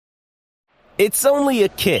It's only a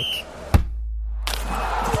kick,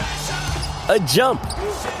 a jump,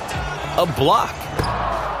 a block.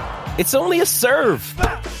 It's only a serve.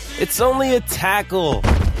 It's only a tackle,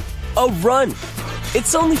 a run.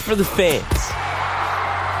 It's only for the fans.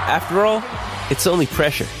 After all, it's only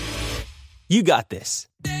pressure. You got this.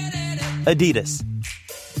 Adidas.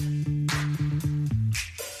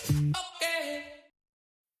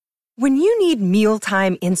 When you need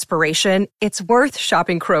mealtime inspiration, it's worth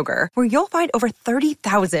shopping Kroger, where you'll find over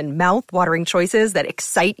 30,000 mouth-watering choices that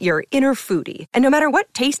excite your inner foodie. And no matter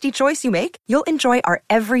what tasty choice you make, you'll enjoy our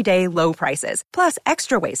everyday low prices, plus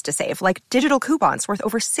extra ways to save, like digital coupons worth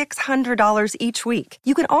over $600 each week.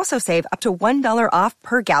 You can also save up to $1 off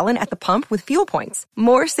per gallon at the pump with fuel points.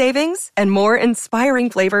 More savings and more inspiring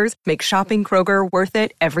flavors make shopping Kroger worth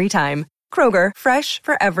it every time. Kroger, fresh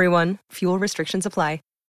for everyone. Fuel restrictions apply.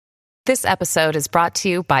 This episode is brought to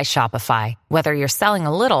you by Shopify. Whether you're selling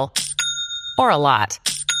a little or a lot,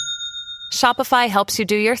 Shopify helps you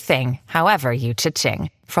do your thing, however you cha-ching.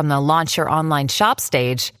 From the launch your online shop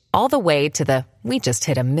stage, all the way to the we just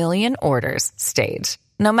hit 1 million orders stage.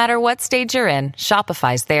 No matter what stage you're in,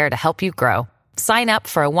 Shopify's there to help you grow. Sign up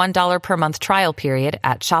for a $1 per month trial period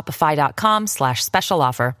at shopify.com/special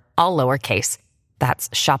offer, all lowercase. That's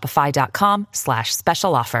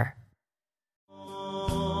shopify.com/special offer.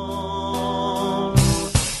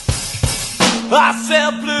 I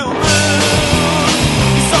said blue moon,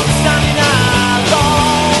 sun standing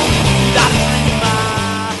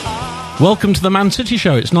alone. Welcome to the Man City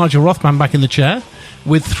Show. It's Nigel Rothman back in the chair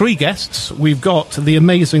with 3 guests. We've got the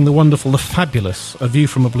amazing, the wonderful, the fabulous A View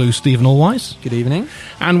from a Blue, Stephen Allwise. Good evening.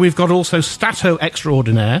 And we've got also Stato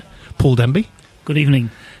extraordinaire, Paul Denby. Good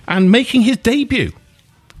evening. And making his debut,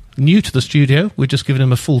 new to the studio, we've just given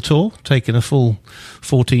him a full tour, taking a full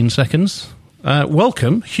 14 seconds.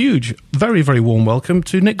 Welcome, huge, very, very warm welcome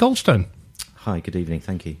to Nick Goldstone. Hi, good evening,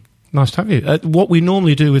 thank you. Nice to have you. What we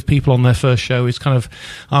normally do with people on their first show is kind of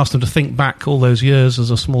ask them to think back all those years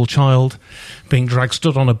as a small child, being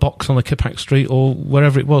stood on a box on the Kippax Street or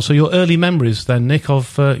wherever it was. So your early memories then, Nick,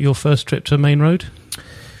 of your first trip to Main Road?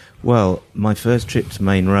 Well, my first trip to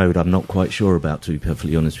Main Road, I'm not quite sure about, to be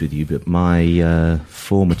perfectly honest with you, but my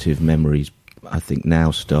formative memories, I think,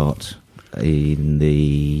 now start in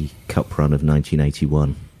the Cup run of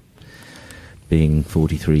 1981. Being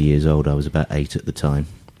 43 years old, I was about 8 at the time.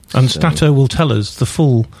 And Stato will tell us the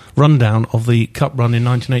full rundown of the Cup run in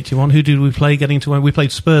 1981. Who did we play getting to where? We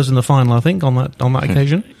played Spurs in the final, I think, on that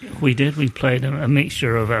occasion. We did. We played a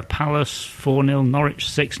mixture of Palace 4-0, Norwich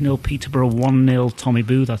 6-0, Peterborough 1-0, Tommy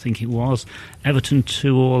Booth, I think it was, Everton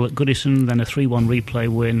 2-all at Goodison, then a 3-1 replay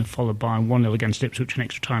win, followed by 1-0 against Ipswich in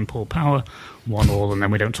extra time, Paul Power, 1-all, and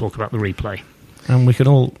then we don't talk about the replay. And we can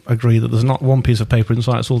all agree that there's not one piece of paper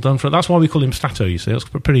inside, it's all done for it. That's why we call him Stato, you see. That's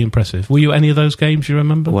pretty impressive. Were you at any of those games, you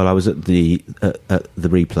remember? Well, I was at the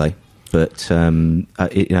replay, but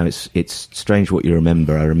it's strange what you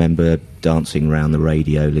remember. I remember dancing around the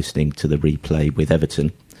radio, listening to the replay with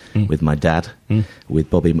Everton, with my dad, with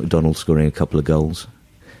Bobby McDonnell scoring a couple of goals.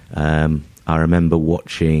 I remember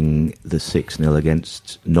watching the 6-0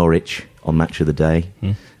 against Norwich on Match of the Day,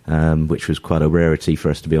 which was quite a rarity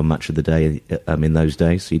for us to be on Match of the Day in those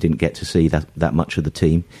days. So you didn't get to see that much of the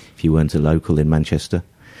team if you weren't a local in Manchester.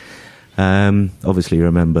 Obviously, you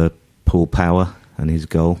remember Paul Power and his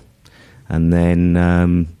goal. And then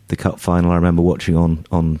the Cup final I remember watching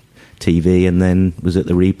on TV, and then was at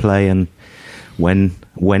the replay. And when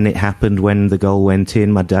it happened, when the goal went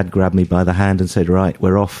in, my dad grabbed me by the hand and said, "Right,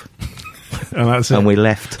 we're off." And that's it. And we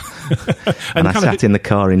left. and I sat in the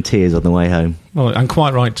car in tears on the way home. Well, and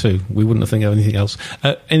quite right too. We wouldn't have think of anything else.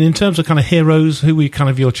 And in terms of kind of heroes, who were kind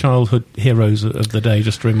of your childhood heroes of the day?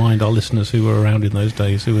 Just to remind our listeners who were around in those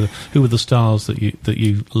days, who were the stars that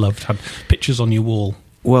you loved, had pictures on your wall.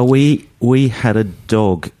 Well, we had a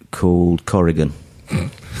dog called Corrigan.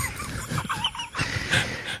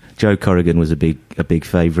 Joe Corrigan was a big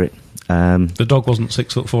favourite. The dog wasn't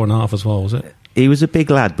 6'4.5" as well, was it? He was a big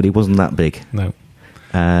lad, but he wasn't that big. No.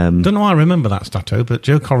 Don't know why I remember that, Stato, but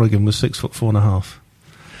Joe Corrigan was 6'4.5".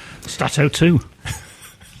 Stato too.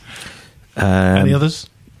 Any others?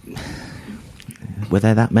 Were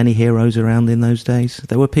there that many heroes around in those days?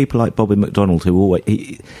 There were people like Bobby McDonnell who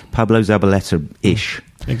Pablo Zabaleta-ish.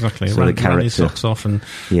 Exactly. Sort of ran his socks off and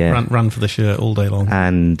ran for the shirt all day long.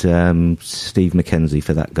 And Steve McKenzie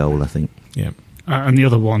for that goal, I think. Yeah. And the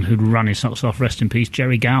other one who ran his socks off, rest in peace,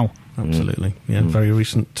 Jerry Gow. Absolutely, very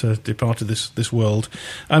recent departed this world.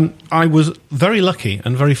 I was very lucky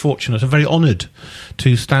and very fortunate and very honoured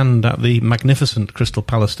to stand at the magnificent Crystal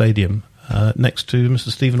Palace Stadium next to Mr.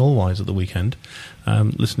 Stephen Allwise at the weekend,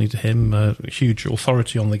 listening to him, huge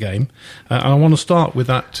authority on the game. And I want to start with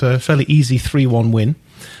that fairly easy 3-1 win.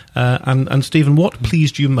 And Stephen, what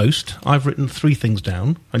pleased you most? I've written 3 things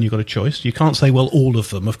down, and you've got a choice. You can't say, well, all of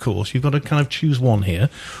them, of course. You've got to kind of choose one here.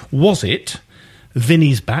 Was it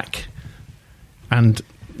Vinny's back and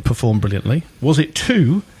performed brilliantly? Was it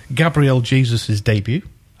 2, Gabriel Jesus' debut,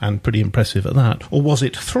 and pretty impressive at that? Or was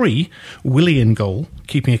it 3, Willie in goal,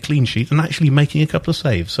 keeping a clean sheet and actually making a couple of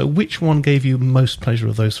saves? So which one gave you most pleasure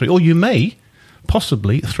of those 3? Or you may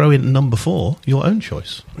possibly throw in number 4, your own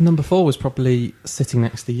choice. Number 4 was probably sitting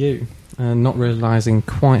next to you and not realising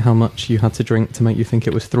quite how much you had to drink to make you think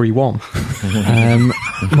it was 3-1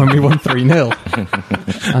 when we won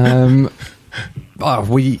 3-0.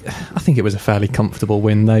 I think it was a fairly comfortable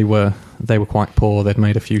win. They were quite poor. They'd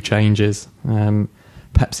made a few changes.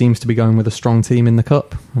 Pep seems to be going with a strong team in the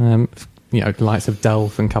cup. The likes of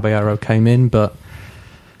Delph and Caballero came in, but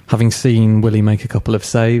having seen Willie make a couple of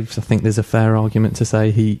saves, I think there's a fair argument to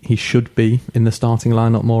say he should be in the starting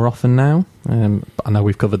lineup more often now. But I know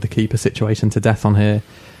we've covered the keeper situation to death on here.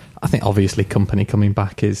 I think obviously Kompany coming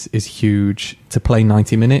back is huge. To play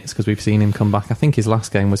 90 minutes, because we've seen him come back. I think his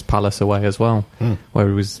last game was Palace away as well, where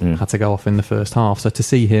he had to go off in the first half. So to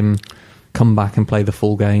see him come back and play the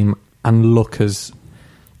full game and look as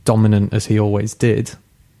dominant as he always did,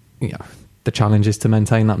 the challenge is to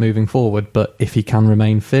maintain that moving forward. But if he can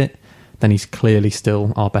remain fit, then he's clearly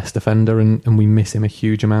still our best defender, and we miss him a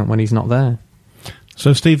huge amount when he's not there.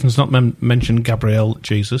 So Stephen's not mentioned Gabriel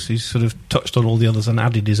Jesus. He's sort of touched on all the others and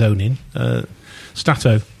added his own in.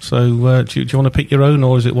 Stato, so do you want to pick your own,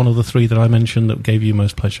 or is it one of the 3 that I mentioned that gave you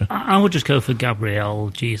most pleasure? I would just go for Gabriel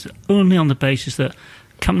Jesus, only on the basis that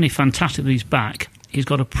Kompany, fantastic that he's back. He's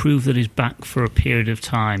got to prove that he's back for a period of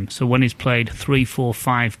time. So when he's played 3, 4,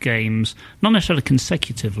 5 games, not necessarily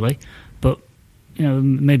consecutively, but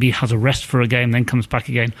maybe he has a rest for a game, then comes back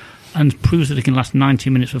again, and proves that he can last 90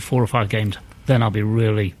 minutes for 4 or 5 games, then I'll be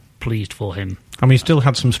really pleased for him. I mean, he still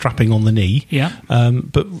had some strapping on the knee. Yeah.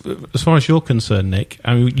 But as far as you're concerned, Nick,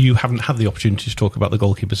 I mean, you haven't had the opportunity to talk about the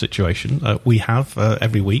goalkeeper situation. We have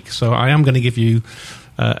every week. So I am going to give you,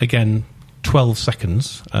 again, 12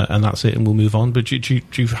 seconds, and that's it, and we'll move on. But do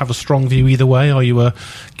you have a strong view either way? Are you a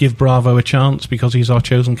give Bravo a chance because he's our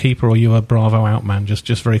chosen keeper, or are you a Bravo out man?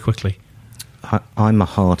 Just very quickly. I'm a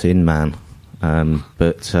heart-in man.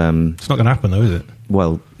 But it's not going to happen, though, is it?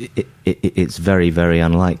 Well, it's very, very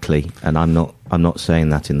unlikely, and I'm not saying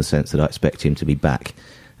that in the sense that I expect him to be back.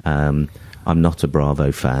 I'm not a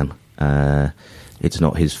Bravo fan. It's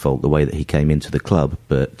not his fault the way that he came into the club,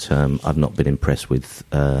 but I've not been impressed with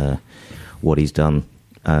what he's done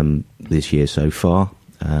this year so far.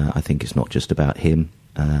 I think it's not just about him,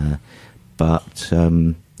 but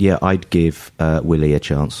I'd give Willie a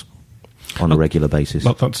chance on a regular basis.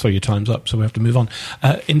 Well, so your time's up, so we have to move on.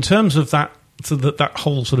 In terms of that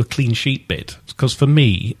whole sort of clean sheet bit, because for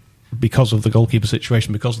me, because of the goalkeeper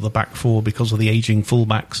situation, because of the back 4, because of the ageing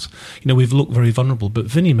fullbacks, we've looked very vulnerable. But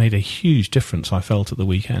Vinny made a huge difference, I felt, at the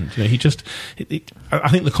weekend. I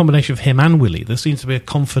think the combination of him and Willie, there seems to be a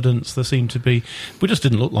confidence. We just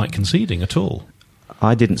didn't look like conceding at all.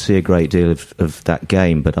 I didn't see a great deal of that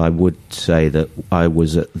game, but I would say that I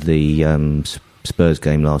was at the Spurs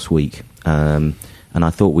game last week, and I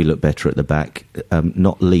thought we looked better at the back,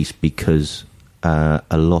 not least because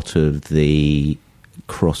a lot of the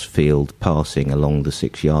cross-field passing along the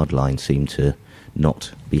 6-yard line seemed to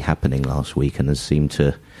not be happening last week, and has seemed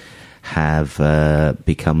to have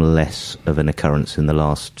become less of an occurrence in the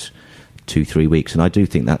last 2-3 weeks. And I do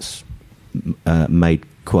think that's made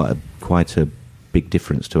quite a big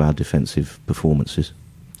difference to our defensive performances.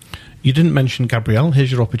 You didn't mention Gabriel.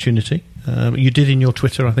 Here's your opportunity. You did in your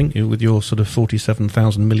Twitter, I think, with your sort of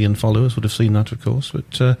 47,000 million followers would have seen that, of course.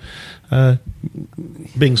 But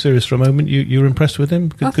being serious for a moment, you were impressed with him?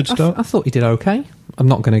 Good start? I thought he did okay. I'm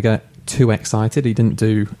not going to get too excited. He didn't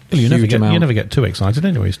do you never get too excited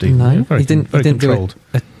anyway, Steve. No, he didn't do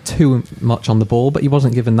too much on the ball, but he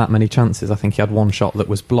wasn't given that many chances. I think he had one shot that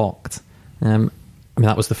was blocked.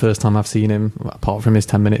 That was the first time I've seen him, apart from his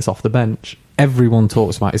 10 minutes off the bench. Everyone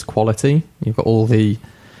talks about his quality. You've got all the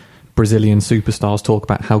Brazilian superstars talk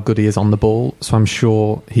about how good he is on the ball, so I'm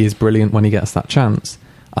sure he is brilliant when he gets that chance.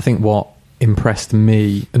 I think what impressed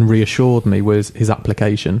me and reassured me was his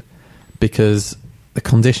application, because the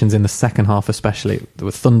conditions in the second half especially, there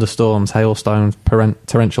were thunderstorms, hailstones,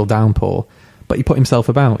 torrential downpour, but he put himself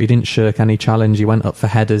about. He didn't shirk any challenge. He went up for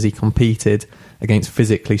headers. He competed against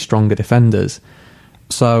physically stronger defenders.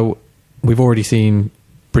 So we've already seen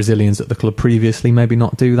Brazilians at the club previously maybe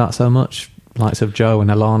not do that so much, likes of Joe and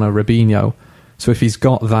Elano, Robinho. So if he's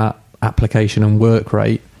got that application and work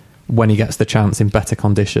rate, when he gets the chance in better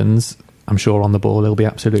conditions, I'm sure on the ball he'll be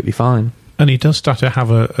absolutely fine. And he does start to have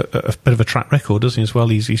a bit of a track record, doesn't he? As well,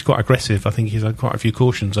 he's quite aggressive. I think he's had quite a few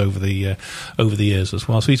cautions over the years as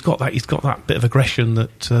well. So he's got that bit of aggression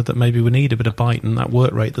that maybe we need, a bit of bite and that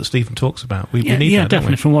work rate that Stephen talks about. We need that,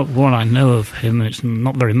 definitely. From what I know of him, and it's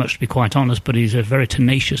not very much to be quite honest, but he's a very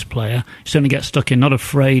tenacious player. He certainly gets stuck in, not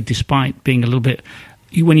afraid, despite being a little bit.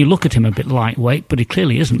 When you look at him, a bit lightweight, but he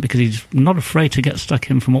clearly isn't, because he's not afraid to get stuck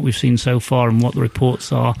in from what we've seen so far and what the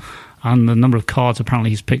reports are. And the number of cards apparently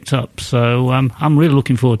he's picked up. So I'm really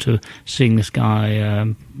looking forward to seeing this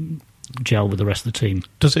guy gel with the rest of the team.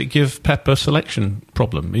 Does it give Pep a selection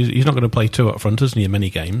problem? He's not going to play two up front, isn't he, in many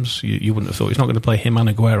games? You wouldn't have thought. He's not going to play him and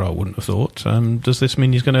Aguero, I wouldn't have thought. Does this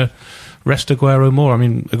mean he's going to rest Aguero more? I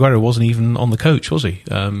mean, Aguero wasn't even on the coach, was he,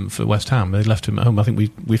 for West Ham? They left him at home. I think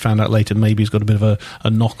we found out later maybe he's got a bit of a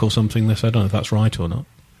knock or something. I don't know if that's right or not.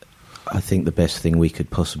 I think the best thing we could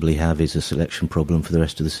possibly have is a selection problem for the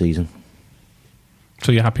rest of the season.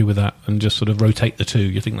 So you're happy with that and just sort of rotate the two?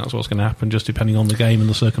 You think that's what's going to happen, just depending on the game and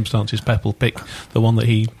the circumstances? Pep will pick the one that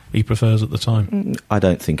he prefers at the time? I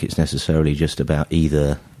don't think it's necessarily just about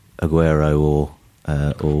either Aguero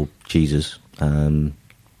or Jesus.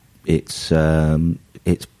 It's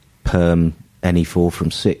perm any 4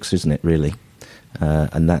 from 6, isn't it, really?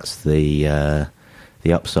 And that's the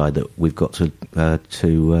upside that we've got to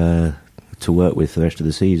work with for the rest of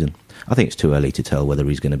the season. I think it's too early to tell whether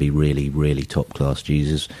he's going to be really, really top-class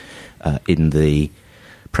Jesus in the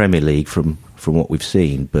Premier League from what we've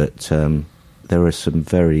seen, but there are some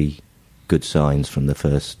very good signs from the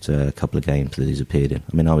first couple of games that he's appeared in.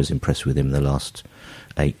 I mean, I was impressed with him the last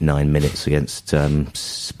 8-9 minutes against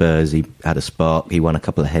Spurs. He had a spark, he won a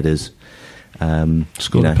couple of headers.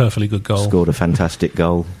 Scored a perfectly good goal. Scored a fantastic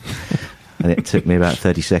goal. And it took me about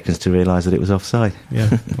 30 seconds to realise that it was offside. Yeah,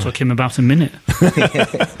 it took him about a minute.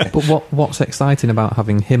 But what's exciting about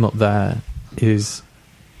having him up there is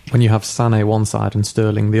when you have Sané one side and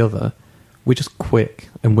Sterling the other, we're just quick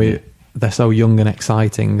and they're so young and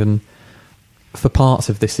exciting. And for parts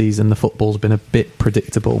of this season, the football's been a bit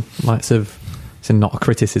predictable. It's not a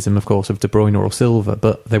criticism, of course, of De Bruyne or Silva,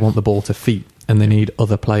 but they want the ball to feet and they need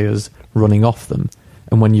other players running off them.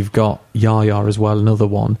 And when you've got Yaya as well, another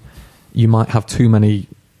one, you might have too many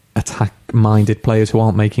attack-minded players who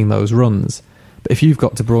aren't making those runs. But if you've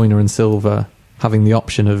got De Bruyne and Silva having the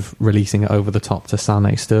option of releasing it over the top to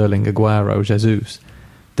Sané, Sterling, Aguero, Jesus,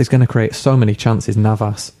 there's going to create so many chances.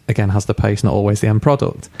 Navas, again, has the pace, not always the end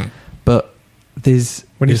product. But there's...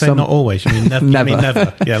 When you say not always, you mean never? Never. You mean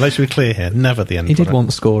never. Yeah, let's be clear here. Never the end He product. did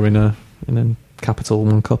once score in a Capital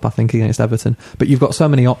One Cup, I think, against Everton. But you've got so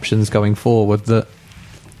many options going forward that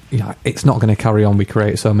it's not going to carry on. We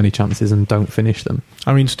create so many chances and don't finish them.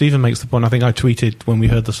 I mean, Stephen makes the point. I think I tweeted when we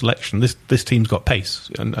heard the selection, this team's got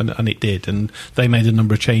pace, and it did. And they made a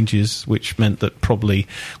number of changes, which meant that probably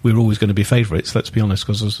we were always going to be favourites, let's be honest,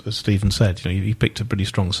 because as Stephen said, he picked a pretty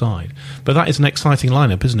strong side. But that is an exciting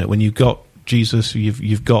lineup, isn't it? When you've got Jesus,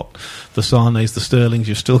 you've got the Sanes, the Sterlings,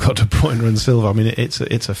 you've still got De Bruyne and Silva. I mean, it's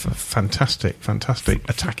a fantastic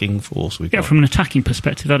attacking force we've got. Yeah, from an attacking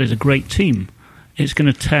perspective, that is a great team. It's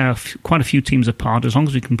going to tear quite a few teams apart. As long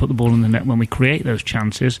as we can put the ball in the net when we create those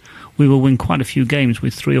chances, we will win quite a few games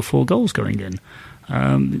with 3 or 4 goals going in.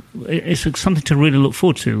 It's something to really look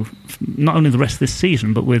forward to, not only the rest of this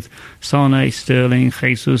season, but with Sané, Sterling,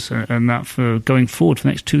 Jesus, and that for going forward for the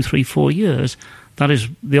next 2, 3, 4 years. That is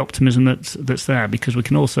the optimism that's there, because we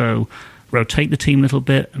can also rotate the team a little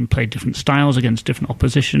bit and play different styles against different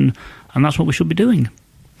opposition, and that's what we should be doing.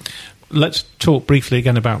 Let's talk briefly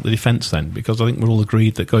again about the defence then, because I think we're all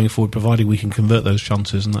agreed that going forward, providing we can convert those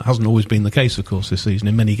chances, and that hasn't always been the case, of course, this season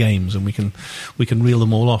in many games, and we can reel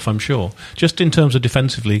them all off, I'm sure. Just in terms of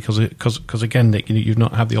defensively, because again, Nick, you've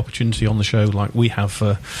not had the opportunity on the show like we have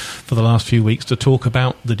for the last few weeks to talk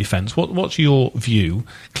about the defence. What's your view?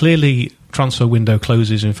 Clearly, transfer window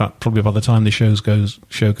closes. In fact, probably by the time the show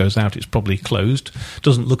goes out, it's probably closed.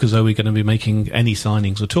 Doesn't look as though we're going to be making any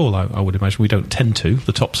signings at all. I would imagine we don't tend to.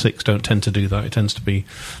 The top 6 don't tend to do that. It tends to be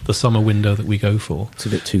the summer window that we go for. It's a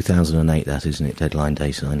bit 2008, that, isn't it? Deadline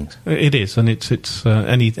day signings. It is, and it's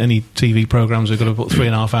any TV programmes have got to put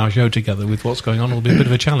 3.5 hour show together with what's going on. It'll be a bit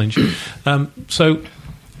of a challenge. So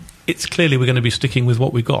it's clearly we're going to be sticking with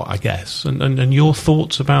what we've got, I guess. And your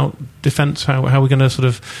thoughts about defence, how we're going to sort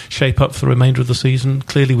of shape up for the remainder of the season?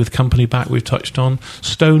 Clearly with Kompany back, we've touched on.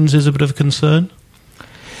 Stones is a bit of a concern.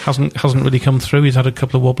 Hasn't really come through. He's had a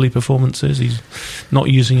couple of wobbly performances. He's not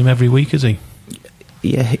using him every week, is he?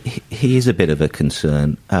 Yeah, he is a bit of a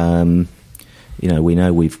concern. We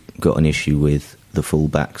know we've got an issue with the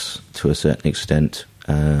full-backs to a certain extent.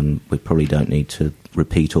 We probably don't need to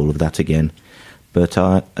repeat all of that again. But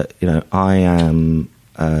I am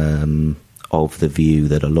of the view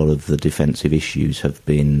that a lot of the defensive issues have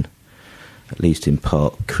been, at least in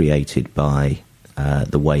part, created by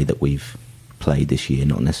the way that we've played this year,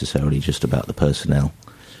 not necessarily just about the personnel.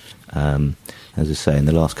 As I say, in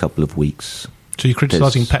the last couple of weeks... So you're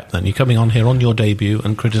criticising Pep then? You're coming on here on your debut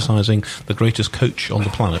and criticising the greatest coach on the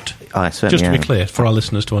planet? I certainly Just to be clear, for our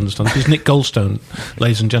listeners to understand, this is Nick Goldstone,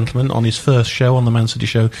 ladies and gentlemen, on his first show on the Man City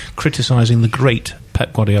Show, criticising the great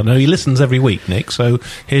Pep Guardiola. Now, he listens every week, Nick, so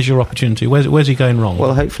here's your opportunity. Where's he going wrong?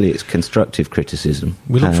 Well, hopefully it's constructive criticism.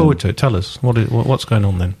 We look forward to it. Tell us, what's going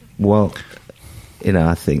on then? Well,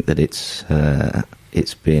 I think that it's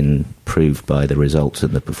been proved by the results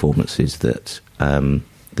and the performances that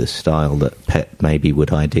the style that Pep maybe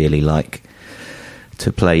would ideally like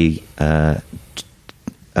to play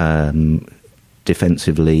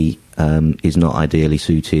defensively is not ideally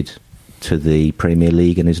suited to the Premier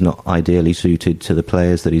League and is not ideally suited to the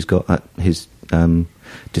players that he's got at his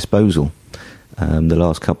disposal. The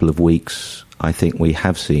last couple of weeks, I think we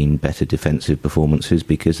have seen better defensive performances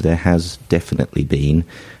because there has definitely been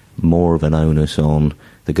more of an onus on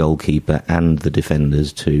the goalkeeper and the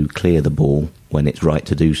defenders to clear the ball when it's right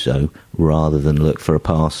to do so, rather than look for a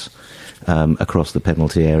pass across the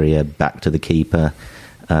penalty area back to the keeper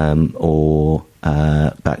or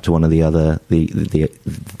back to one of the other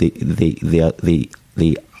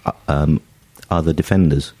other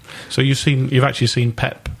defenders. So you've actually seen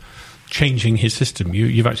Pep changing his system.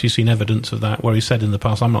 You've actually seen evidence of that, where he said in the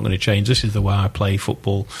past, I'm not going to change, this is the way I play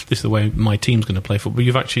football, this is the way my team's going to play football.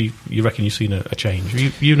 You reckon you've seen a change?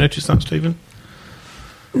 You noticed that, Stephen?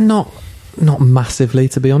 Not massively,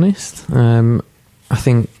 to be honest. I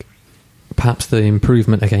think perhaps the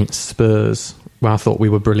improvement against Spurs, where I thought we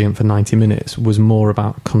were brilliant for 90 minutes, was more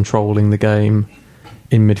about controlling the game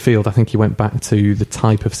in midfield. I think he went back to the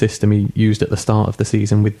type of system he used at the start of the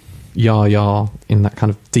season with Yaya in that kind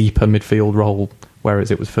of deeper midfield role, whereas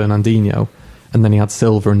it was Fernandinho, and then he had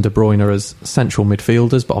Silva and De Bruyne as central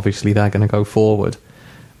midfielders, but obviously they're going to go forward,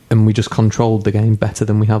 and we just controlled the game better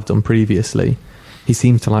than we have done previously. He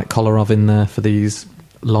seemed to like Kolarov in there for these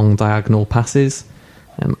long diagonal passes,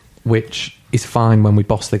 which is fine when we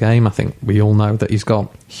boss the game. I think we all know that he's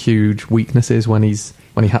got huge weaknesses when he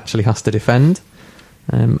actually has to defend.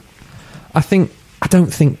 I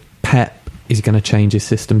don't think Pep is going to change his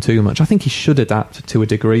system too much. I think he should adapt to a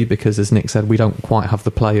degree because, as Nick said, we don't quite have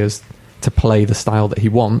the players to play the style that he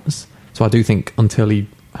wants. So I do think until he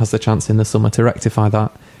has the chance in the summer to rectify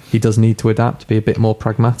that, he does need to adapt, be a bit more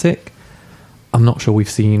pragmatic. I'm not sure we've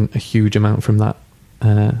seen a huge amount from that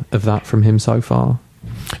from him so far.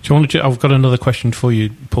 Do you want to? I've got another question for you,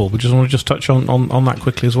 Paul. We just want to just touch on that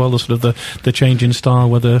quickly as well. The sort of the change in style,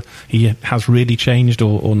 whether he has really changed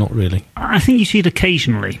or not really. I think you see it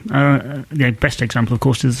occasionally. The best example, of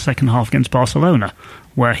course, is the second half against Barcelona,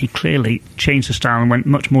 where he clearly changed the style and went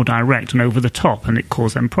much more direct and over the top, and it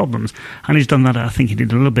caused them problems. And he's done that. I think he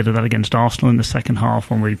did a little bit of that against Arsenal in the second half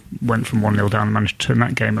when we went from 1-0 down and managed to turn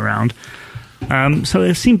that game around. So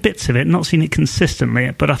I've seen bits of it, not seen it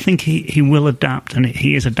consistently, but I think he will adapt, and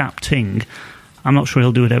he is adapting. I'm not sure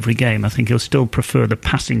he'll do it every game. I think he'll still prefer the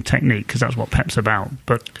passing technique because that's what Pep's about,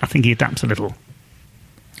 but I think he adapts a little.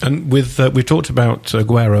 And we've talked about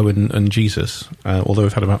Aguero and Jesus, although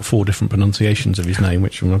we've had about 4 different pronunciations of his name,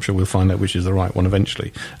 which I'm sure we'll find out which is the right one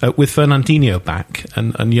eventually. With Fernandinho back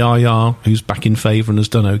and Yaya, who's back in favour and has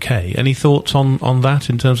done okay, any thoughts on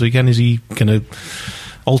that in terms of, again, is he going to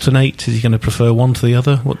alternate? Is he going to prefer one to the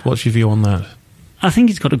other? What's your view on that? I think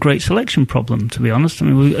he's got a great selection problem, to be honest. I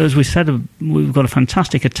mean, as we said, we've got a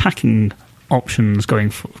fantastic attacking options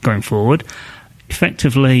going forward.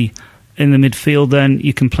 Effectively, in the midfield, then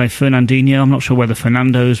you can play Fernandinho. I'm not sure whether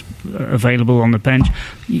Fernando's available on the bench.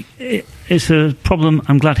 It's a problem.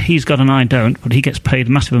 I'm glad he's got and I don't, but he gets paid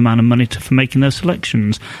a massive amount of money for making those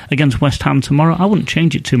selections. Against West Ham tomorrow, I wouldn't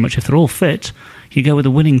change it too much. If they're all fit, you go with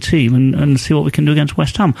a winning team and see what we can do against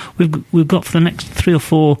West Ham. We've got for the next 3 or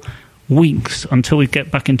 4 weeks until we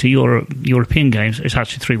get back into European games. It's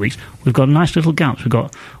actually 3 weeks. We've got nice little gaps. We've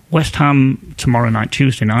got West Ham tomorrow night,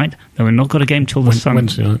 Tuesday night. Then we've not got a game till the Sunday.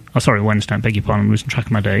 Wednesday night. Oh, sorry, Wednesday. Beg your pardon. I'm losing track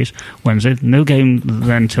of my days. Wednesday. No game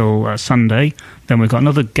then till Sunday. Then we've got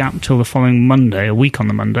another gap till the following Monday, a week on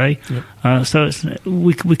the Monday. Yep. So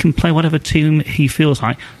we can play whatever team he feels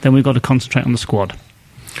like. Then we've got to concentrate on the squad.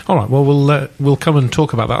 All right. Well, we'll come and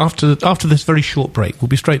talk about that after this very short break. We'll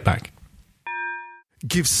be straight back.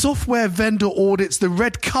 Give software vendor audits the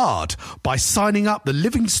red card by signing up the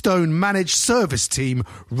Livingstone Managed Service Team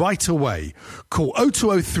right away. Call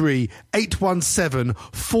 0203 817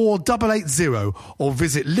 4880 or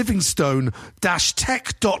visit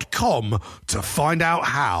livingstone-tech.com to find out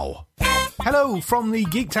how. Hello from the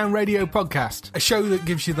Geektown Radio podcast, a show that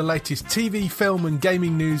gives you the latest TV, film and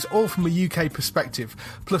gaming news, all from a UK perspective,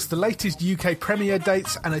 plus the latest UK premiere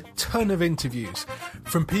dates and a ton of interviews.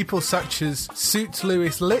 From people such as Suits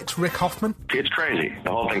Lewis Litt, Rick Hoffman. It's crazy. The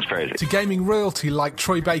whole thing's crazy. To gaming royalty like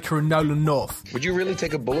Troy Baker and Nolan North. Would you really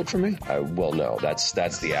take a bullet for me? Well, no. That's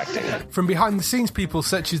the acting. From behind the scenes people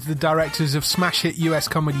such as the directors of smash hit US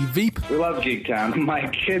comedy Veep. We love Geektown. My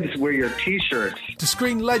kids wear your t-shirts. To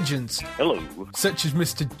screen legends. Hello. Such as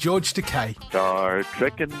Mr. George Takei. Star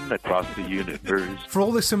trekking across the universe. For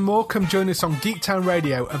all this and more, come join us on Geektown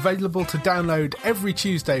Radio, available to download every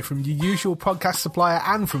Tuesday from your usual podcast supplier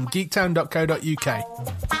and from geektown.co.uk.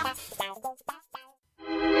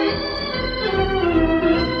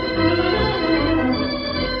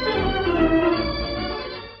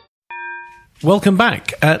 Welcome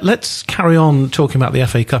back. Let's carry on talking about the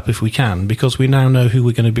FA Cup if we can, because we now know who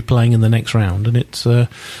we're going to be playing in the next round, and it's the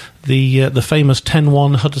famous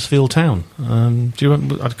 10-1 Huddersfield Town. Do you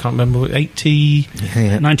remember? I can't remember.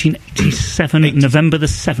 1987, November the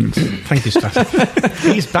 7th. Thank you, Stato.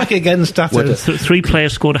 He's back again, Stato. Three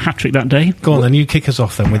players scored a hat-trick that day. Go on, then you kick us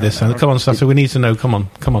off then with this. Come on, Stato. We need to know. Come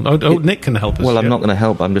on. Oh, Nick can help us. Well, I'm not going to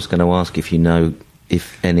help. I'm just going to ask if you know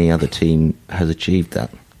if any other team has achieved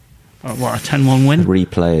that. What, a 10-1 win? 3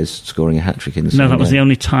 players scoring a hat-trick in the same No, that was game. the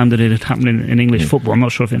only time that it had happened in English football. I'm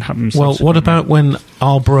not sure if it happened. Well, what about when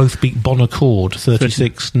Arbroath beat Bonaccord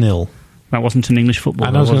 36-0? That wasn't in English football.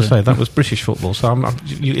 And I was going to say, that was British football. So with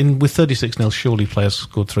 36-0, surely players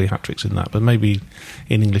scored 3 hat-tricks in that. But maybe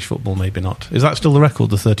in English football, maybe not. Is that still the record,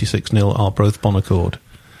 the 36-0 Arbroath Bonaccord?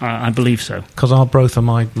 I believe so. Because Arbroath are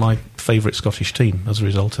my favourite Scottish team as a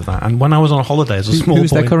result of that. And when I was on holiday as a small boy... Who's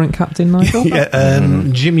their current captain, Michael?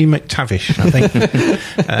 Jimmy McTavish, I think.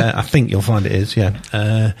 I think you'll find it is,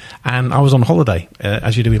 yeah. And I was on holiday,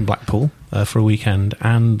 as you do in Blackpool, for a weekend,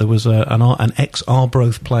 and there was an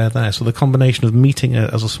ex-Arbroath player there. So the combination of meeting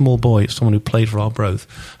as a small boy someone who played for Arbroath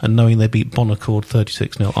and knowing they beat Bonaccord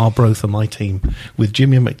 36-0, Arbroath are my team, with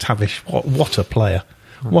Jimmy McTavish. What a player.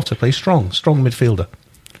 What a player. Strong midfielder.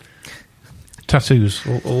 Tattoos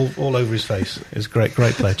all over his face. He's a great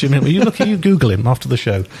player. Jimmy, you Google him after the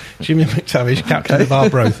show. Jimmy McTavish, captain of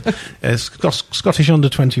Arbroath. Scottish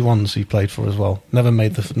under-21s he played for as well. Never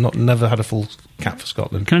had a full cap for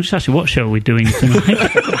Scotland. Can I just ask you, what show are we doing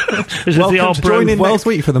tonight? Welcome to join in next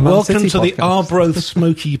week for the Man City Welcome to the Arbroath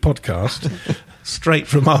Smoky podcast, straight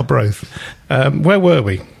from Arbroath. Where were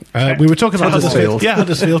we? We were talking about Huddersfield. Yeah,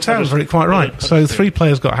 Huddersfield Town, very quite right. So 3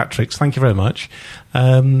 players got hat-tricks, thank you very much.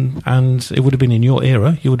 And it would have been in your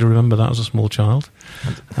era, you would remember that as a small child.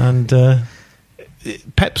 And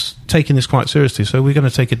Pep's taking this quite seriously, so we're going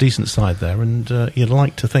to take a decent side there, and you'd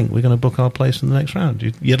like to think we're going to book our place in the next round.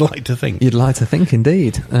 You'd like to think. You'd like to think,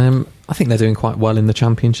 indeed. I think they're doing quite well in the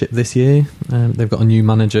Championship this year. They've got a new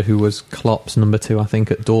manager who was Klopp's number 2, I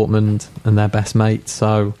think, at Dortmund, and their best mate,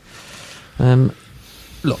 so...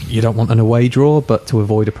 Look, you don't want an away draw, but to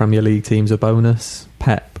avoid a Premier League team's a bonus.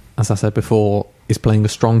 Pep, as I said before, is playing a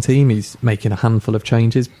strong team. He's making a handful of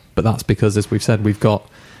changes, but that's because, as we've said, we've got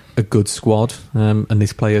a good squad, and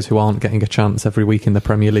these players who aren't getting a chance every week in the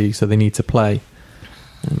Premier League, so they need to play.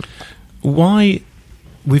 Why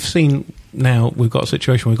we've seen now, we've got a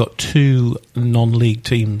situation where we've got 2 non-league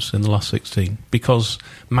teams in the last 16 because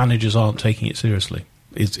managers aren't taking it seriously,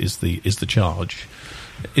 is the charge.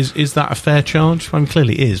 Is that a fair charge? I mean,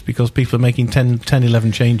 clearly it is, because people are making 10,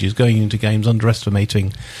 11 changes, going into games,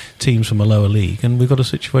 underestimating teams from a lower league, and we've got a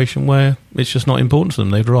situation where it's just not important to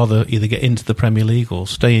them. They'd rather either get into the Premier League or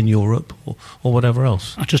stay in Europe or whatever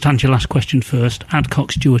else. I'll just answer your last question first.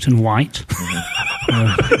 Adcock, Stewart and White.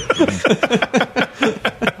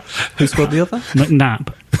 Who scored the other?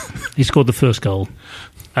 McNabb. He scored the first goal.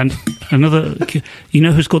 And another... You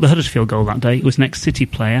know who scored the Huddersfield goal that day? It was next City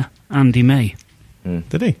player, Andy May.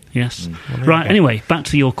 Did he? Yes. Right, anyway, back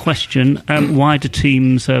to your question. Why do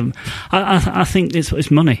teams... I think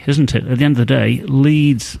it's money, isn't it? At the end of the day,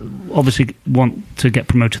 Leeds obviously want to get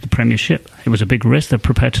promoted to the Premiership. It was a big risk. They're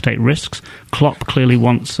prepared to take risks. Klopp clearly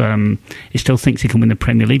wants... he still thinks he can win the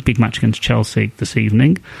Premier League. Big match against Chelsea this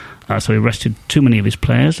evening. So he rested too many of his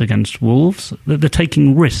players against Wolves. They're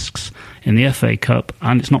taking risks in the FA Cup,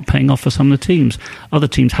 and it's not paying off for some of the teams. Other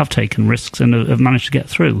teams have taken risks and have managed to get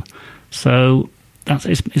through. So...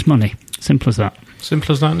 It's money. Simple as that.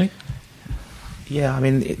 Simple as that, Nick? Yeah, I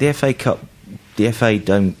mean, the FA Cup, the FA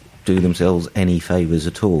don't do themselves any favours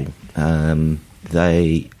at all.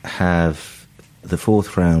 They have the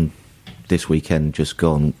fourth round this weekend just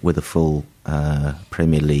gone with a full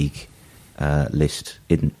Premier League list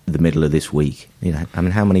in the middle of this week. You know, I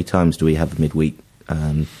mean, how many times do we have a midweek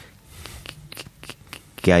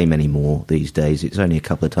game anymore these days? It's only a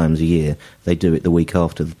couple of times a year. They do it the week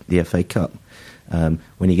after the FA Cup.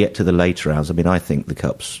 When you get to the later rounds, I mean, I think the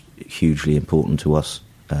Cup's hugely important to us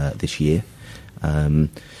this year.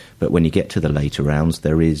 But when you get to the later rounds,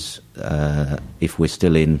 there is, if we're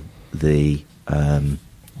still in the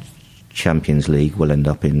Champions League, we'll end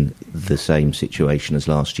up in the same situation as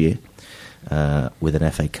last year, with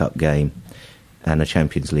an FA Cup game and a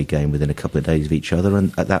Champions League game within a couple of days of each other.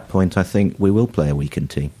 And at that point, I think we will play a weakened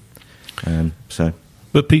team.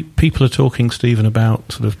 But people are talking, Stephen,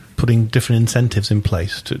 about sort of putting different incentives in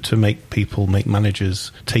place to make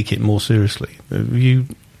managers take it more seriously. Are you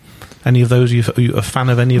any of those? Are you a fan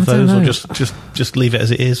of any of those, or just leave it as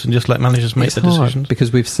it is and just let managers make the decisions?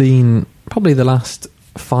 Because we've seen probably the last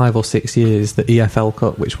 5 or 6 years the EFL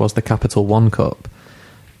Cup, which was the Capital One Cup,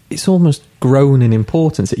 it's almost grown in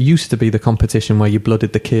importance. It used to be the competition where you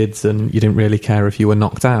blooded the kids and you didn't really care if you were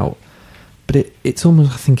knocked out. But it's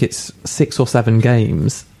almost, I think it's 6 or 7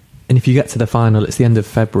 games, and if you get to the final, it's the end of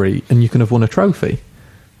February, and you can have won a trophy.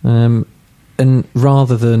 And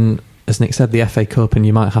rather than, as Nick said, the FA Cup, and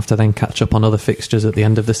you might have to then catch up on other fixtures at the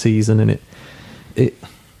end of the season, and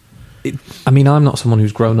I mean, I'm not someone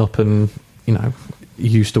who's grown up and, you know,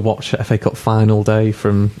 used to watch FA Cup final day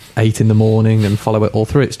from 8 in the morning and follow it all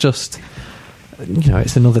through. It's just, you know,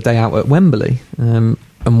 it's another day out at Wembley. And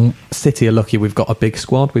City are lucky we've got a big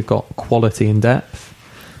squad, we've got quality and depth.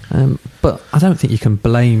 But I don't think you can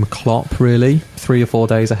blame Klopp, really. 3 or 4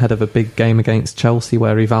 days ahead of a big game against Chelsea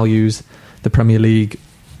where he values the Premier League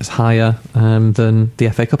as higher than the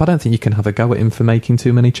FA Cup. I don't think you can have a go at him for making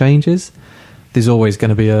too many changes. There's always going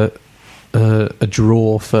to be a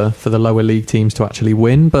draw for the lower league teams to actually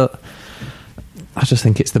win, but I just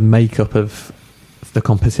think it's the makeup of the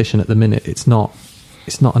competition at the minute. It's not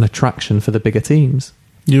an attraction for the bigger teams.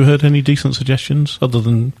 You heard any decent suggestions other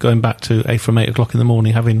than going back to from 8 o'clock in the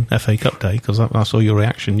morning having FA Cup day? Because I saw your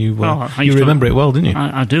reaction. You remember it well, didn't you?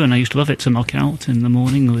 I do, and I used to love it to knock out in the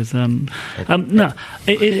morning with. No,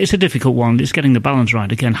 it's a difficult one. It's getting the balance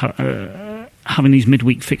right again. Having these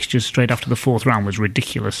midweek fixtures straight after the fourth round was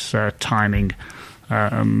ridiculous timing.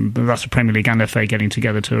 But that's the Premier League and FA getting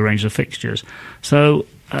together to arrange the fixtures. So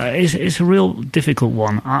it's a real difficult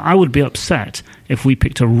one. I would be upset if we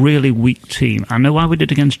picked a really weak team. I know why we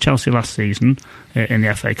did against Chelsea last season in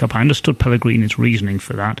the FA Cup. I understood Pellegrini's reasoning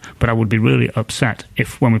for that, but I would be really upset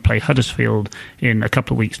if when we play Huddersfield in a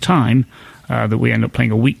couple of weeks' time, that we end up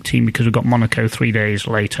playing a weak team because we've got Monaco 3 days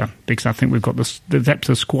later, because I think we've got the depth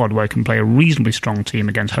of squad where we can play a reasonably strong team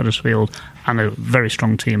against Huddersfield and a very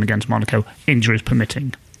strong team against Monaco, injuries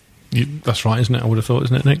permitting. That's right, isn't it? I would have thought,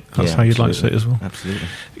 isn't it, Nick? That's how you'd like to say it as well. Absolutely.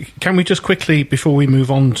 Can we just quickly, before we move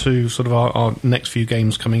on to sort of our next few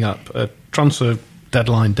games coming up, transfer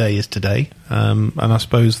deadline day is today, and I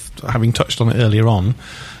suppose, having touched on it earlier on,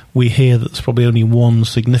 we hear that there's probably only one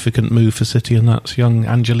significant move for City, and that's young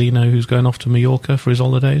Angelino, who's going off to Mallorca for his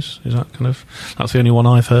holidays. Is that that's the only one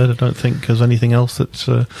I've heard? I don't think there's anything else that's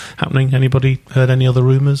happening. Anybody heard any other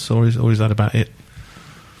rumours, or is that about it?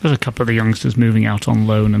 There's a couple of the youngsters moving out on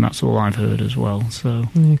loan, and that's all I've heard as well. So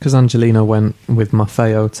because Angelino went with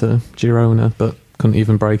Maffeo to Girona, but couldn't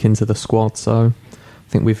even break into the squad. So I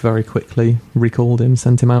think we've very quickly recalled him,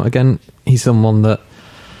 sent him out again. He's someone that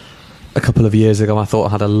a couple of years ago I thought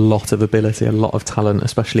had a lot of ability, a lot of talent,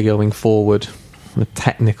 especially going forward.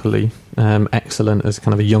 Technically excellent as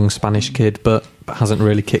kind of a young Spanish kid, but hasn't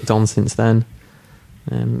really kicked on since then.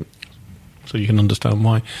 So you can understand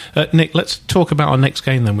why. Nick, let's talk about our next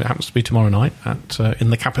game then. It happens to be tomorrow night in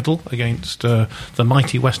the capital against the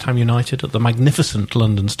mighty West Ham United at the magnificent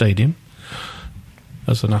London Stadium.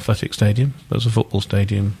 As an athletic stadium, but as a football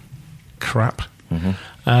stadium, crap.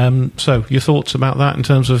 Mm-hmm. So your thoughts about that in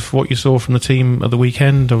terms of what you saw from the team at the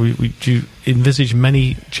weekend? Do you envisage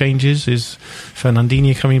many changes? Is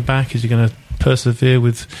Fernandinho coming back? Is he going to persevere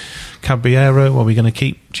with Caballero? Are we going to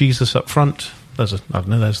keep Jesus up front?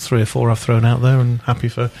 There's 3 or 4 I've thrown out there, and happy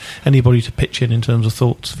for anybody to pitch in terms of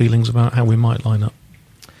thoughts, feelings about how we might line up.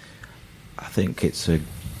 I think it's a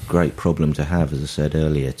great problem to have, as I said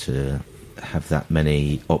earlier, to have that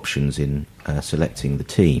many options in selecting the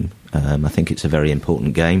team. I think it's a very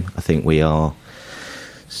important game. I think we are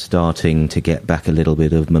starting to get back a little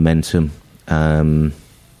bit of momentum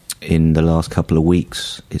in the last couple of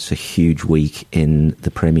weeks. It's a huge week in the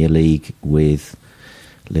Premier League with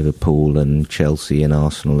Liverpool and Chelsea and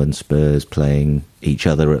Arsenal and Spurs playing each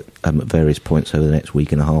other at various points over the next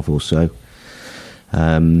week and a half or so.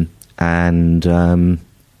 And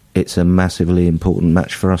it's a massively important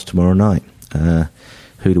match for us tomorrow night.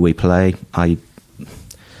 Who do we play? I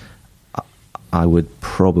would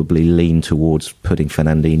probably lean towards putting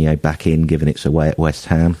Fernandinho back in, given it's away at West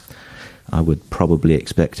Ham. I would probably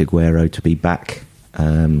expect Aguero to be back,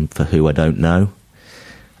 for who I don't know.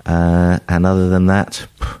 And other than that,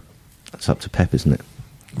 it's up to Pep, isn't it?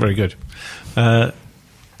 Very good.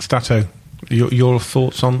 Stato, your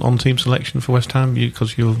thoughts on team selection for West Ham?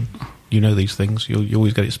 Because you know these things. You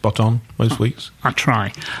always get it spot on most weeks. I try.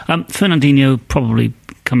 Fernandinho probably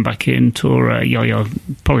come back in. Yaya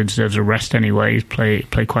probably deserves a rest anyway. He's play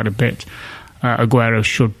quite a bit. Aguero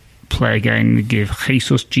should play again, give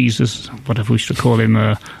Jesus, whatever we should call him,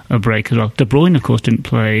 a break as well. De Bruyne, of course, didn't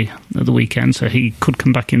play at the weekend, so he could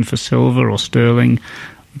come back in for Silva or Sterling.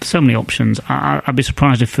 So many options. I'd be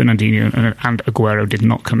surprised if Fernandinho and Aguero did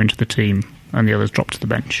not come into the team and the others dropped to the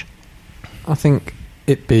bench. I think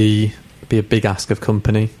it'd be a big ask of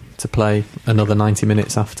Kompany to play another 90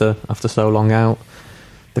 minutes after so long out.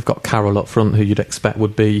 They've got Carroll up front, who you'd expect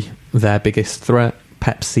would be their biggest threat.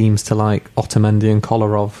 Pep seems to like Otamendi and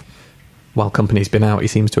Kolarov. While Kompany's been out, he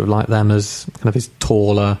seems to have liked them as kind of his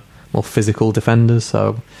taller, more physical defenders.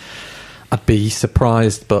 So I'd be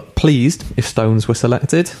surprised but pleased if Stones were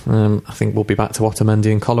selected. I think we'll be back to Otamendi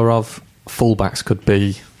and Kolarov. Fullbacks could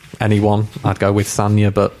be anyone. I'd go with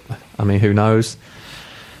Sanya, but I mean, who knows?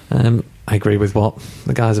 I agree with what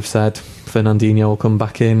the guys have said. Fernandinho will come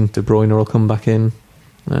back in. De Bruyne will come back in.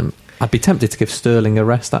 I'd be tempted to give Sterling a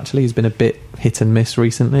rest, actually. He's been a bit hit and miss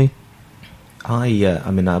recently. I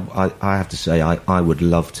have to say, I would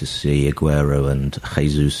love to see Aguero and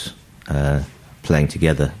Jesus playing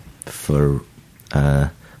together for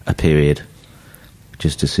a period,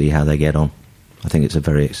 just to see how they get on. I think it's a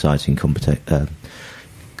very exciting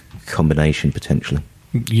combination, potentially.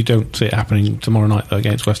 You don't see it happening tomorrow night, though,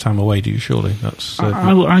 against West Ham away, do you, surely?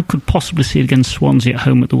 I could possibly see it against Swansea at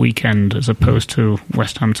home at the weekend, as opposed to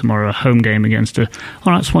West Ham tomorrow, a home game against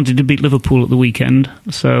Swansea did beat Liverpool at the weekend,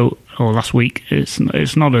 or last week. It's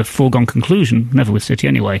not a foregone conclusion, never with City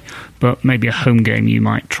anyway, but maybe a home game you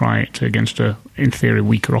might try it against in theory,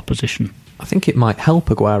 weaker opposition. I think it might help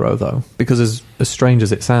Aguero, though, because as strange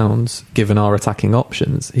as it sounds, given our attacking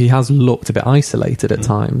options, he has looked a bit isolated at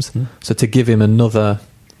times. So to give him another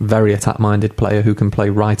very attack-minded player who can play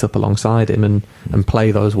right up alongside him and play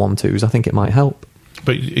those 1-2s, I think it might help.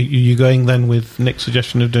 But are you going then with Nick's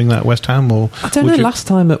suggestion of doing that at West Ham? Or I don't know. Last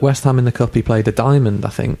time at West Ham in the Cup, he played a diamond, I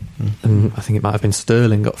think. And I think it might have been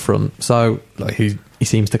Sterling up front. So he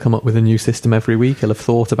seems to come up with a new system every week. He'll have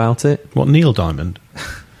thought about it. What, Neil Diamond?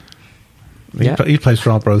 Yeah. He plays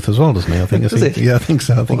for Arbroath as well, doesn't he? I think. Does he? Yeah, I think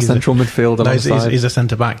so. I think he's central midfield alongside? He's a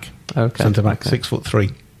centre-back. Okay. Centre-back,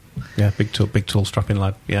 6'3". Yeah, big tall, strapping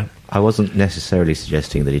lad. Yeah. I wasn't necessarily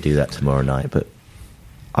suggesting that he do that tomorrow night, but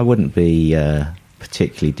I wouldn't be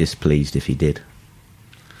particularly displeased if he did.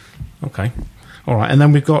 Okay. All right, and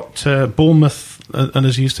then we've got Bournemouth, and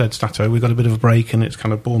as you said, Stato, we've got a bit of a break, and it's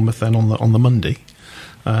kind of Bournemouth then on the Monday,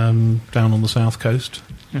 down on the south coast.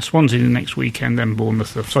 Swansea the next weekend, then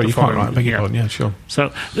Bournemouth. Sorry, you're quite right. Beg your pardon. Yeah, sure.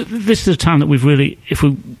 So this is a time that we've really,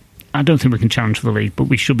 I don't think we can challenge for the league, but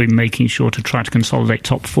we should be making sure to try to consolidate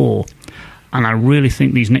top four. And I really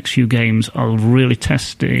think these next few games are really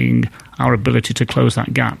testing our ability to close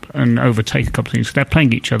that gap and overtake a couple of things. They're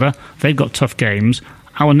playing each other. They've got tough games.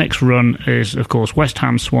 Our next run is, of course, West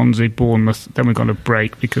Ham, Swansea, Bournemouth. Then we've got a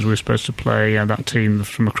break because we're supposed to play that team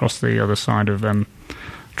from across the other side of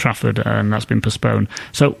Trafford, and that's been postponed.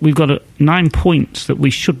 So we've got 9 points that we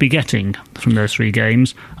should be getting from those three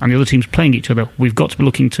games, and the other teams playing each other. We've got to be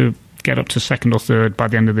looking to get up to second or third by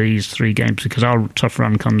the end of these three games, because our tough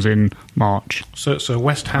run comes in March. So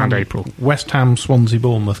West Ham and April. West Ham, Swansea,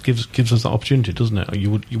 Bournemouth gives us that opportunity, doesn't it? You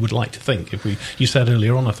would like to think, you said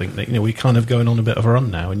earlier on, I think that we're kind of going on a bit of a run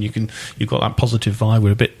now, and you've got that positive vibe.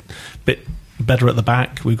 We're a bit better at the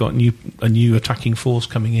back. We've got a new attacking force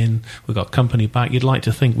coming in. We've got Kompany back. You'd like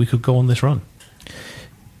to think we could go on this run.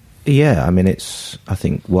 Yeah, I mean, it's, I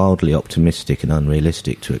think, wildly optimistic and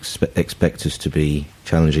unrealistic to expect us to be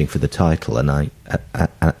challenging for the title, and I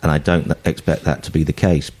don't expect that to be the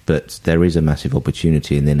case. But there is a massive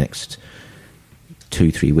opportunity in the next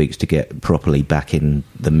 2-3 weeks to get properly back in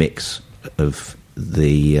the mix of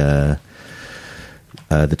the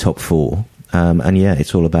top four. And yeah,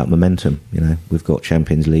 it's all about momentum. We've got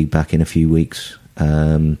Champions League back in a few weeks.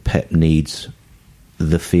 Pep needs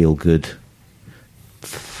the feel-good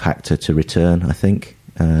factor to return, I think.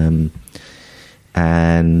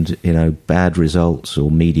 and bad results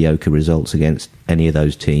or mediocre results against any of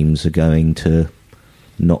those teams are going to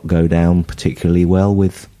not go down particularly well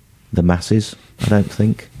with the masses, I don't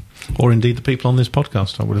think. Or indeed the people on this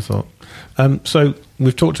podcast, I would have thought. So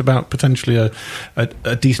we've talked about potentially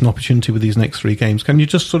a decent opportunity with these next 3 games. Can you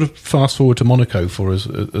just sort of fast forward to Monaco for us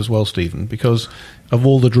as well, Stephen? Because of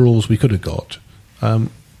all the draws we could have got,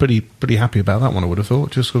 pretty happy about that one, I would have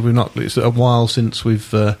thought. Just because it's a while since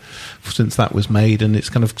since that was made, and it's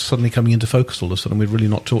kind of suddenly coming into focus all of a sudden. We've really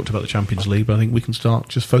not talked about the Champions League, but I think we can start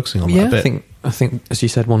just focusing on that a bit. I think, as you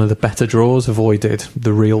said, one of the better draws avoided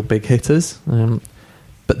the real big hitters.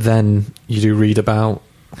 But then you do read about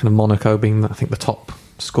kind of Monaco being, I think, the top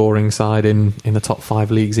scoring side in the top 5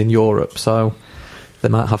 leagues in Europe. So they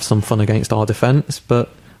might have some fun against our defence. But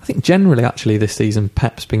I think generally, actually, this season,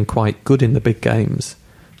 Pep's been quite good in the big games.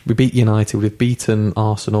 We beat United, we've beaten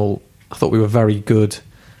Arsenal. I thought we were very good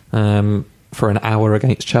for an hour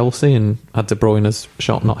against Chelsea, and had De Bruyne's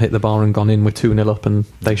shot not hit the bar and gone in, with 2-0 up, and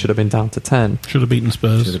they should have been down to 10. Should have beaten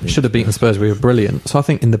Spurs. Should have beaten Spurs. We were brilliant. So I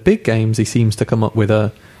think in the big games he seems to come up with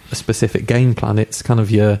a specific game plan. It's kind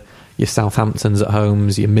of your Southamptons at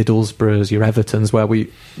homes, your Middlesbroughs, your Evertons, where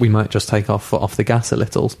we might just take our foot off the gas a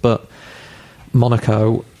little. But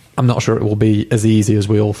Monaco, I'm not sure it will be as easy as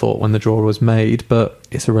we all thought when the draw was made, but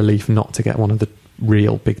it's a relief not to get one of the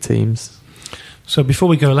real big teams. So before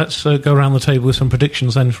we go, let's go around the table with some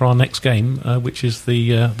predictions then for our next game, which is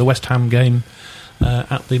the West Ham game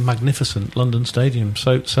at the magnificent London Stadium.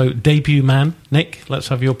 So debut man, Nick, let's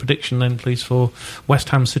have your prediction then, please, for West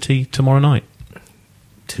Ham City tomorrow night.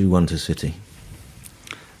 2-1 to City.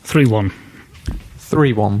 3-1.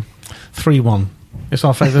 3-1. 3-1. It's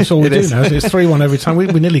our favourite. That's all we do now. It's 3-1 every time. We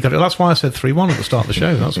nearly got it. That's why I said 3-1 at the start of the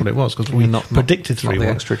show. That's what it was, because we predicted 3-1. Not the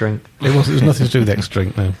extra drink. It was nothing to do with the extra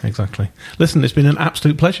drink. No, exactly. Listen, it's been an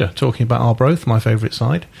absolute pleasure talking about Arbroath, my favourite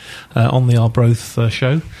side, on the Arbroath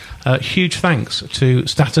show. Huge thanks to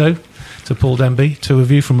Stato, to Paul Denby, to a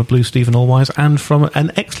view from a blue Stephen Allwise, and from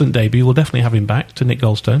an excellent debut, we'll definitely have him back, to Nick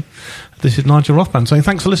Goldstone. This is Nigel Rothman saying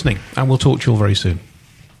thanks for listening, and we'll talk to you all very soon.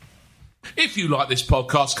 If you like this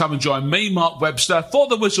podcast, come and join me, Mark Webster, for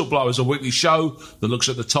The Whistleblowers, a weekly show that looks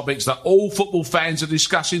at the topics that all football fans are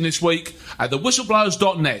discussing this week at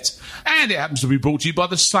thewhistleblowers.net. And it happens to be brought to you by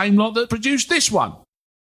the same lot that produced this one.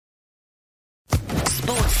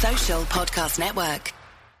 Sports Social Podcast Network.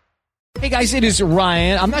 Hey guys, it is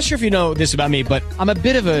Ryan. I'm not sure if you know this about me, but I'm a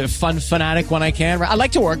bit of a fun fanatic when I can. I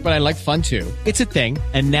like to work, but I like fun too. It's a thing.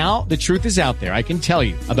 And now the truth is out there. I can tell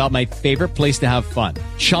you about my favorite place to have fun.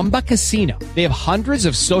 Chumba Casino. They have hundreds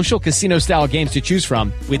of social casino style games to choose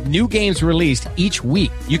from, with new games released each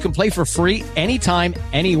week. You can play for free anytime,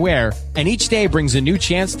 anywhere. And each day brings a new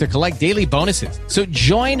chance to collect daily bonuses. So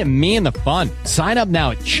join me in the fun. Sign up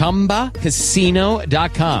now at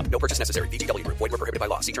ChumbaCasino.com. No purchase necessary. VGW Group. Void where prohibited by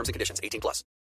law. See terms and conditions. 18+.